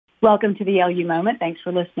Welcome to the LU Moment. Thanks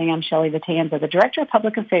for listening. I'm Shelley Vitanza, the Director of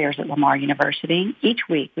Public Affairs at Lamar University. Each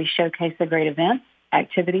week, we showcase the great events,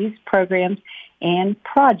 activities, programs, and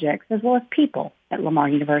projects, as well as people at Lamar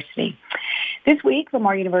University. This week,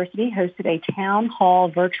 Lamar University hosted a town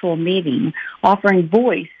hall virtual meeting offering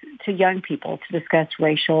voice to young people to discuss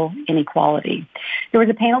racial inequality. There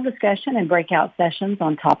was a panel discussion and breakout sessions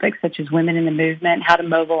on topics such as women in the movement, how to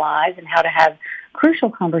mobilize, and how to have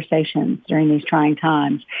crucial conversations during these trying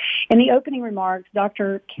times. In the opening remarks,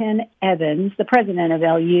 Dr. Ken Evans, the president of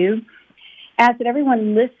LU, asked that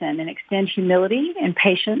everyone listen and extend humility and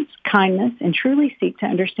patience, kindness, and truly seek to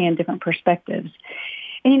understand different perspectives.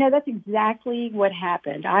 And, that's exactly what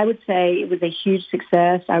happened. I would say it was a huge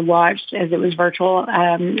success. I watched as it was virtual.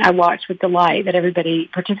 I watched with delight that everybody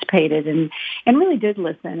participated and really did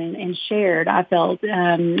listen and shared, I felt,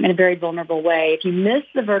 in a very vulnerable way. If you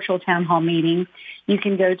missed the virtual town hall meeting, you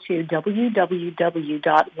can go to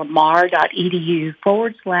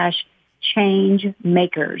www.lamar.edu/change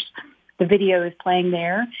makers. The video is playing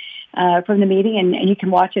there from the meeting, and you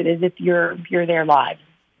can watch it as if you're there live.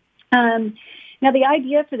 Now, the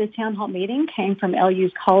idea for the town hall meeting came from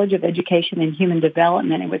LU's College of Education and Human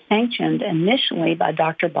Development. It was sanctioned initially by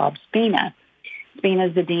Dr. Bob Spina. Spina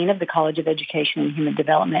is the dean of the College of Education and Human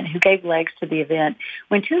Development, who gave legs to the event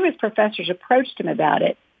when two of his professors approached him about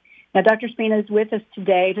it. Now, Dr. Spina is with us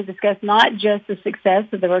today to discuss not just the success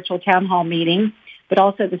of the virtual town hall meeting, but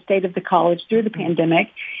also the state of the college through the pandemic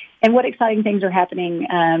and what exciting things are happening,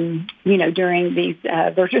 during these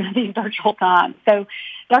virtual times. So,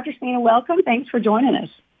 Dr. Spina, welcome. Thanks for joining us.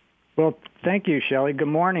 Well, thank you, Shelley. Good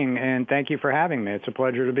morning, and thank you for having me. It's a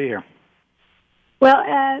pleasure to be here. Well,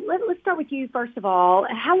 let's start with you, first of all.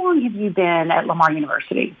 How long have you been at Lamar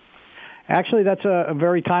University? Actually, that's a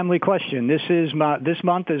very timely question. This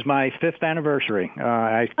month is my 5th anniversary.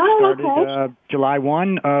 I started July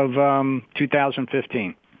 1 of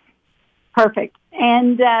 2015. Perfect.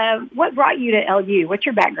 And what brought you to LU? What's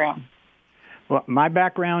your background? Well, my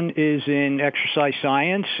background is in exercise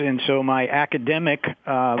science, and so my academic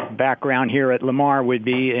background here at Lamar would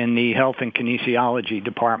be in the health and kinesiology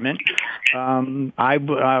department. I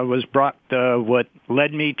was brought, what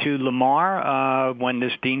led me to Lamar when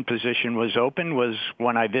this dean position was open was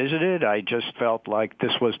when I visited. I just felt like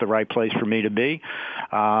this was the right place for me to be.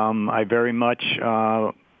 I very much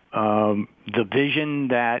the vision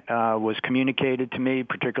that was communicated to me,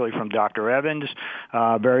 particularly from Dr. Evans,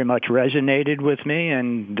 very much resonated with me,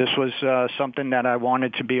 and this was something that I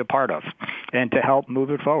wanted to be a part of and to help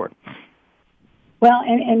move it forward. Well,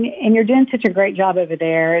 and you're doing such a great job over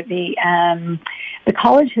there. The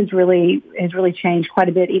college has really changed quite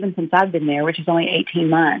a bit, even since I've been there, which is only 18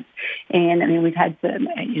 months. And I mean, we've had some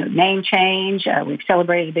name change. We've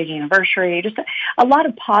celebrated a big anniversary. Just a lot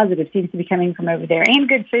of positive seems to be coming from over there, and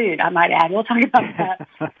good food, I might add. We'll talk about that.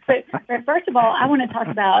 but first of all, I want to talk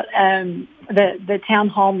about the town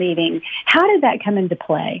hall meeting. How did that come into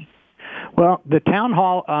play? Well, the town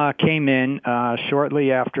hall came in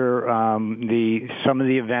shortly after some of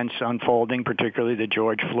the events unfolding, particularly the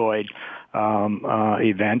George Floyd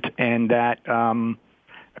event, and that a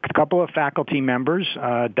couple of faculty members,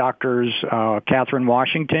 Doctors Catherine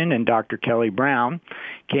Washington and Dr. Kelly Brown,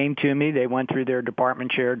 came to me. They went through their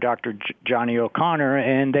department chair, Dr. Johnny O'Connor,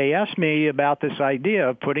 and they asked me about this idea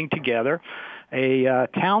of putting together a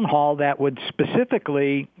town hall that would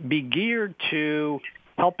specifically be geared to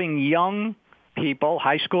helping young people,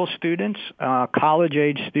 high school students,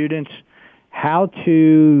 college-age students, how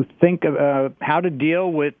to think of how to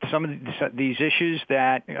deal with some of these issues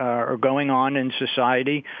that are going on in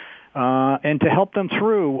society, and to help them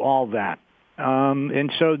through all that.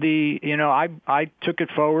 And so I took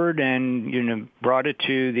it forward and brought it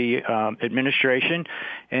to the administration,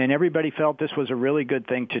 and everybody felt this was a really good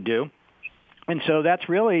thing to do. And so that's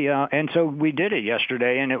really, and so we did it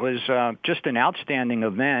yesterday, and it was just an outstanding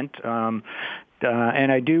event.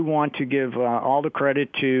 And I do want to give all the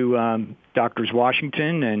credit to Drs.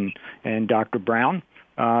 Washington and Dr. Brown.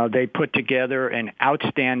 They put together an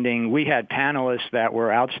outstanding, we had panelists that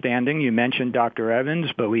were outstanding. You mentioned Dr.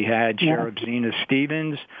 Evans, but we had Sheriff Zena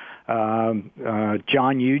Stevens,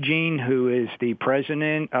 John Eugene, who is the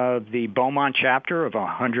president of the Beaumont chapter of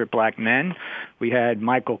 100 Black Men. We had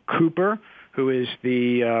Michael Cooper, who is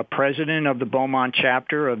the president of the Beaumont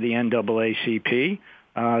chapter of the NAACP.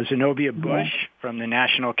 Zenobia Bush from the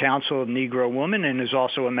National Council of Negro Women and is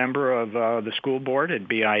also a member of the school board at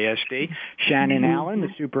BISD. Shannon Allen, the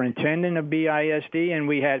superintendent of BISD, and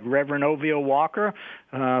we had Reverend Ovia Walker,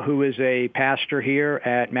 who is a pastor here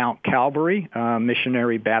at Mount Calvary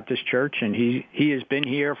Missionary Baptist Church, and he has been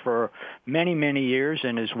here for many, many years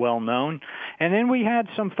and is well known. And then we had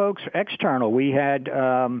some folks external. We had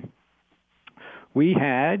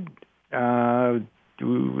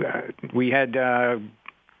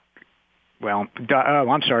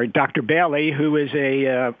Dr. Bailey, who is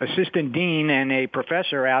a assistant dean and a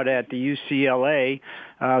professor out at the UCLA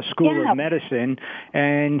School of Medicine,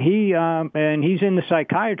 and he's in the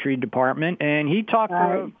psychiatry department, and he talked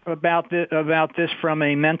about this from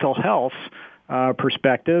a mental health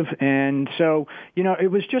perspective. And so,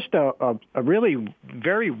 it was just a really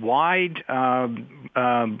very wide,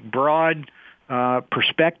 broad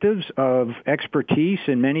perspectives of expertise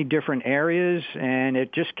in many different areas, and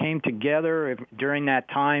it just came together during that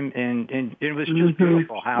time, and it was just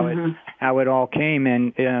beautiful how it all came,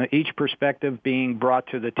 and each perspective being brought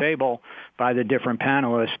to the table by the different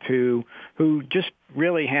panelists who just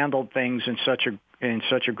really handled things in such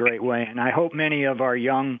a great way. And I hope many of our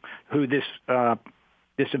young who this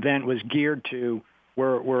event was geared to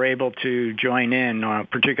were able to join in,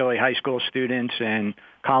 particularly high school students and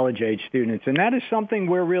college-age students. And that is something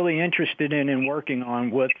we're really interested in working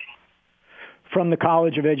on from the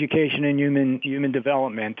College of Education and Human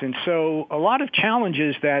Development. And so a lot of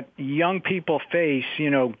challenges that young people face,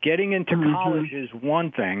 getting into college is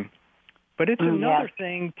one thing, but it's another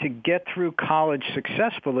thing to get through college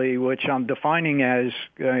successfully, which I'm defining as,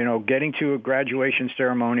 getting to a graduation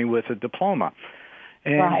ceremony with a diploma.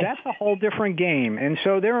 And that's a whole different game. And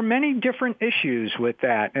so there are many different issues with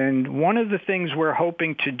that. And one of the things we're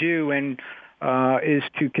hoping to do is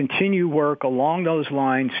to continue work along those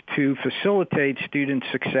lines to facilitate student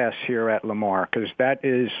success here at Lamar, because that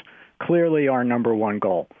is clearly our number one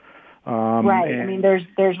goal. I mean,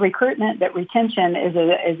 there's recruitment, but retention is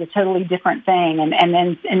a totally different thing, and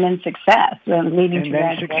then success leading to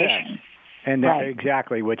graduation. And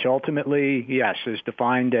exactly, which ultimately, yes, is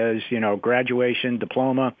defined as, graduation,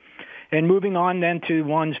 diploma, and moving on then to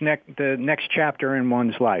the next chapter in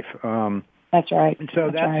one's life. That's right. And so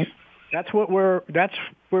that's what we're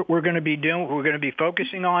going to be doing. We're going to be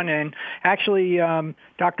focusing on. And actually,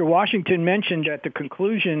 Dr. Washington mentioned at the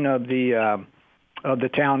conclusion of the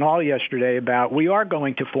town hall yesterday about we are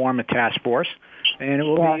going to form a task force, and it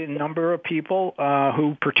will be a number of people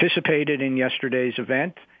who participated in yesterday's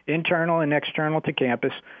event, internal and external to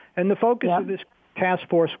campus. And the focus of this task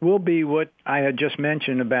force will be what I had just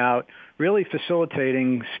mentioned about really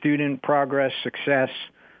facilitating student progress, success,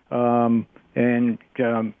 and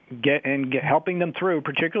helping them through,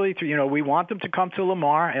 particularly through, we want them to come to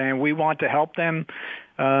Lamar, and we want to help them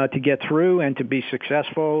to get through and to be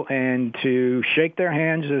successful and to shake their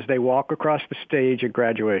hands as they walk across the stage at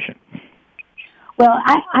graduation. Well,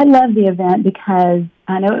 I love the event because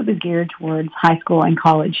I know it was geared towards high school and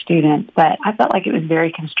college students, but I felt like it was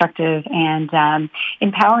very constructive and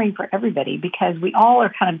empowering for everybody, because we all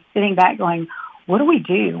are kind of sitting back going, what do we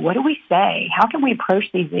do? What do we say? How can we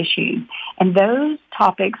approach these issues? And those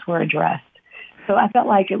topics were addressed. So I felt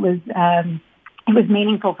like it was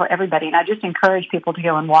meaningful for everybody. And I just encourage people to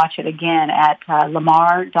go and watch it again at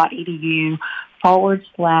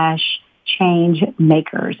lamar.edu/change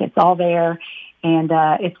makers. It's all there, and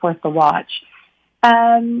it's worth the watch.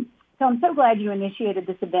 So I'm so glad you initiated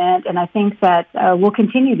this event, and I think that we'll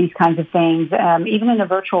continue these kinds of things, even in a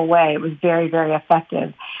virtual way. It was very, very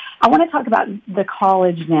effective. I want to talk about the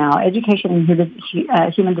college now, education and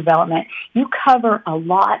human development. You cover a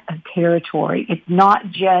lot of territory. It's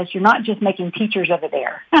you're not just making teachers over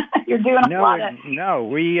there. You're doing a lot of... No,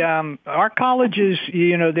 we, our college is,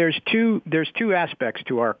 there's two aspects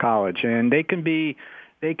to our college, and they can be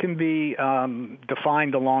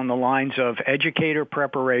defined along the lines of educator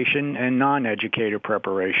preparation and non-educator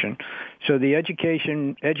preparation. So the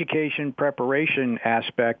education preparation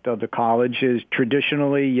aspect of the college is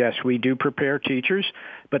traditionally, yes, we do prepare teachers,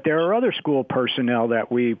 but there are other school personnel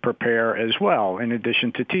that we prepare as well, in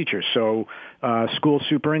addition to teachers. So school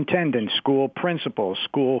superintendents, school principals,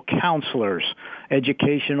 school counselors,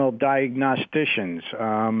 educational diagnosticians,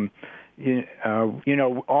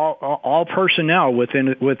 all personnel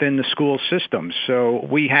within the school system. So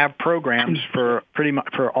we have programs for pretty much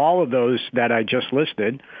for all of those that I just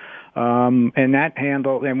listed, and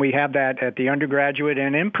we have that at the undergraduate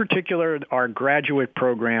and in particular our graduate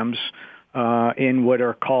programs in what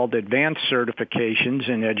are called advanced certifications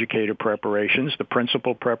in educator preparations, the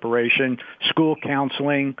principal preparation, school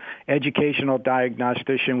counseling, educational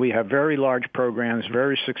diagnostician. We have very large programs,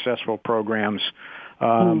 very successful programs.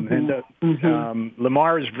 Lamar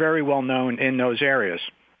is very well known in those areas.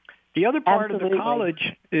 The other part of the college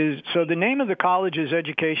is, so the name of the college is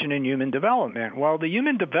Education and Human Development. Well, the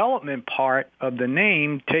human development part of the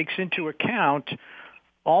name takes into account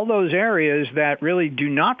all those areas that really do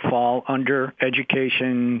not fall under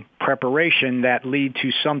education preparation that lead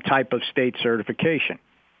to some type of state certification.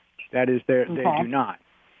 That is, they do not.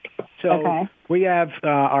 So we have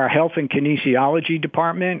our health and kinesiology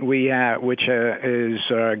department, which is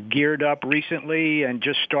geared up recently and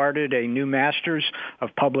just started a new master's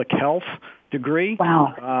of public health degree.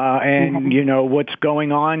 Wow. And, you know, what's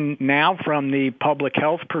going on now from the public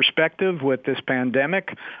health perspective with this pandemic,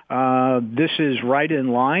 this is right in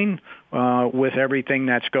line with everything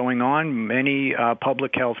that's going on. Many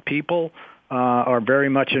public health people are very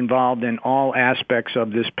much involved in all aspects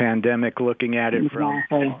of this pandemic, looking at it from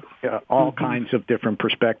all kinds of different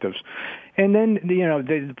perspectives. And then, you know,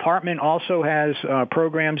 the department also has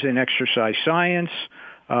programs in exercise science.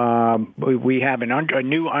 We have a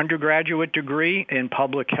new undergraduate degree in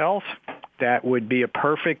public health that would be a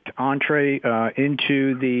perfect entree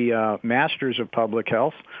into the Masters of Public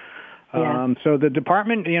Health. So the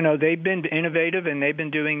department, you know, they've been innovative and they've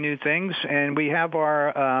been doing new things. And we have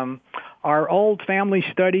our old family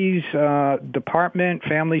studies department,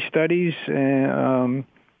 family studies and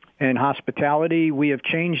hospitality. We have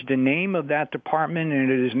changed the name of that department,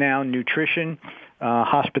 and it is now Nutrition,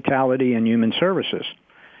 Hospitality, and Human Services.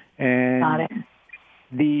 And got it.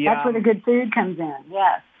 That's where the good food comes in.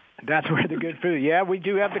 Yes. That's where the good food. Yeah, we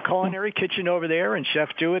do have the culinary kitchen over there, and Chef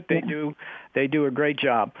Jewett, they do a great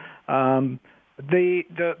job. The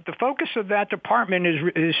focus of that department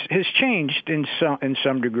has changed in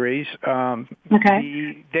some degrees.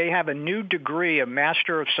 They have a new degree, a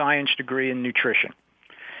Master of Science degree in nutrition.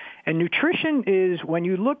 And nutrition is, when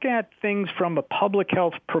you look at things from a public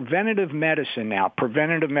health preventative medicine now,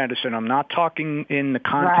 preventative medicine, I'm not talking in the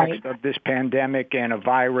context of this pandemic and a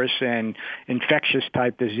virus and infectious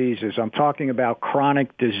type diseases. I'm talking about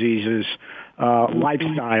chronic diseases,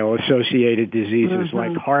 lifestyle associated diseases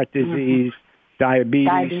like heart disease,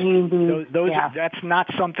 diabetes. That's not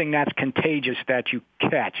something that's contagious that you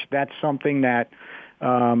catch. That's something that,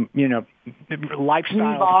 you know,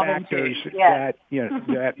 lifestyle factors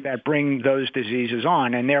that bring those diseases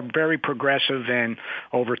on, and they're very progressive and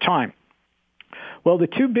over time. Well, the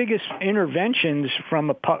two biggest interventions from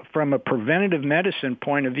a preventative medicine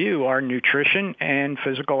point of view are nutrition and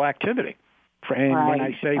physical activity. And when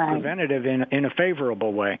I say preventative, in a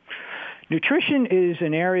favorable way. Nutrition is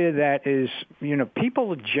an area that is, you know,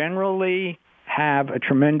 people generally have a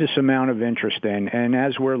tremendous amount of interest in. And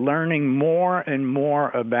as we're learning more and more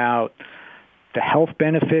about the health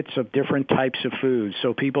benefits of different types of foods,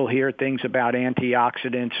 so people hear things about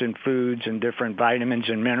antioxidants in foods and different vitamins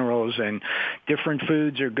and minerals, and different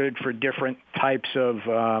foods are good for different types of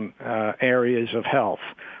areas of health.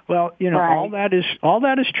 Well, you know, all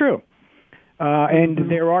that is true. And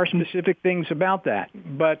there are specific things about that.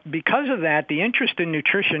 But because of that, the interest in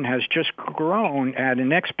nutrition has just grown at an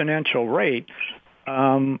exponential rate.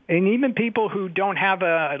 And even people who don't have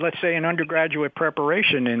let's say, an undergraduate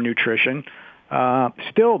preparation in nutrition,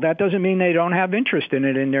 still, that doesn't mean they don't have interest in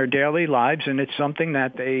it in their daily lives, and it's something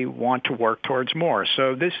that they want to work towards more.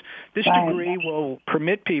 So this degree will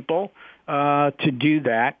permit people to do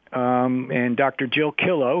that. And Dr. Jill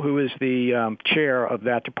Killow, who is the chair of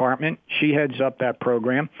that department, she heads up that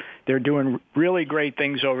program. They're doing really great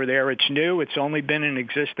things over there. It's new. It's only been in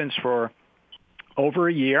existence for over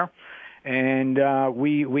a year. And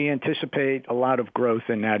we anticipate a lot of growth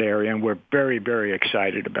in that area, and we're very, very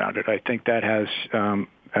excited about it. I think that has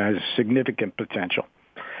significant potential.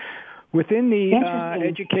 Within the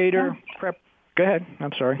educator prep, go ahead.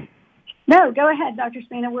 I'm sorry. No, go ahead, Dr.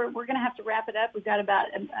 Spina. We're going to have to wrap it up. We've got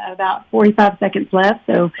about 45 seconds left.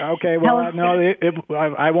 So okay. Well, no,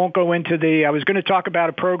 I won't go into the. I was going to talk about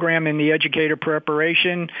a program in the educator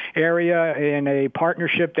preparation area in a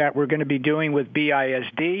partnership that we're going to be doing with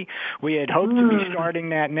BISD. We had hoped to be starting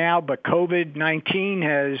that now, but COVID-19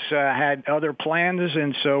 has had other plans,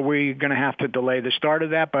 and so we're going to have to delay the start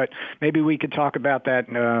of that. But maybe we could talk about that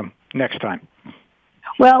next time.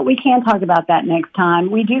 Well, we can talk about that next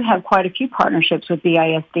time. We do have quite a few partnerships with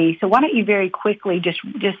BISD, so why don't you very quickly just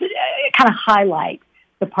kind of highlight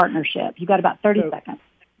the partnership? You've got about 30 seconds.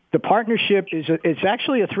 The partnership it's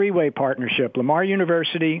actually a three-way partnership. Lamar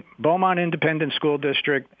University, Beaumont Independent School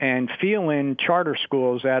District, and Phelan Charter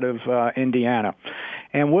Schools out of Indiana.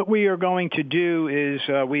 And what we are going to do is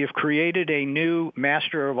we have created a new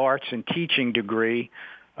Master of Arts in Teaching degree,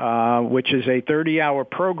 which is a 30-hour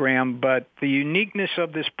program. But the uniqueness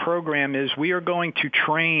of this program is we are going to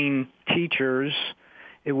train teachers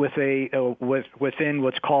within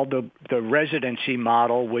what's called the residency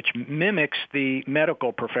model, which mimics the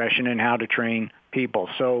medical profession and how to train people.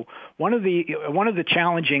 So one of the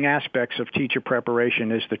challenging aspects of teacher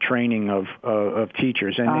preparation is the training of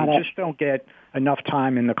teachers, and they just don't get enough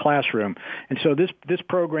time in the classroom. And so this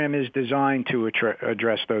program is designed to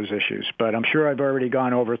address those issues. But I'm sure I've already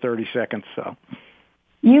gone over 30 seconds. So.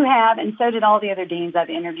 You have, and so did all the other deans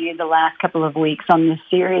I've interviewed the last couple of weeks on this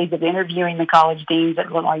series of interviewing the college deans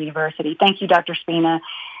at Lamar University. Thank you, Dr. Spina.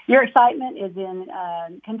 Your excitement is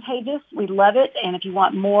contagious. We love it. And if you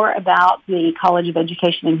want more about the College of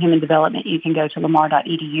Education and Human Development, you can go to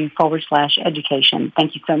lamar.edu/education.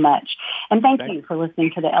 Thank you so much. And thank you for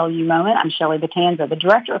listening to the LU Moment. I'm Shelley Batanza, the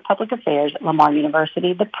Director of Public Affairs at Lamar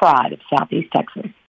University, the pride of Southeast Texas.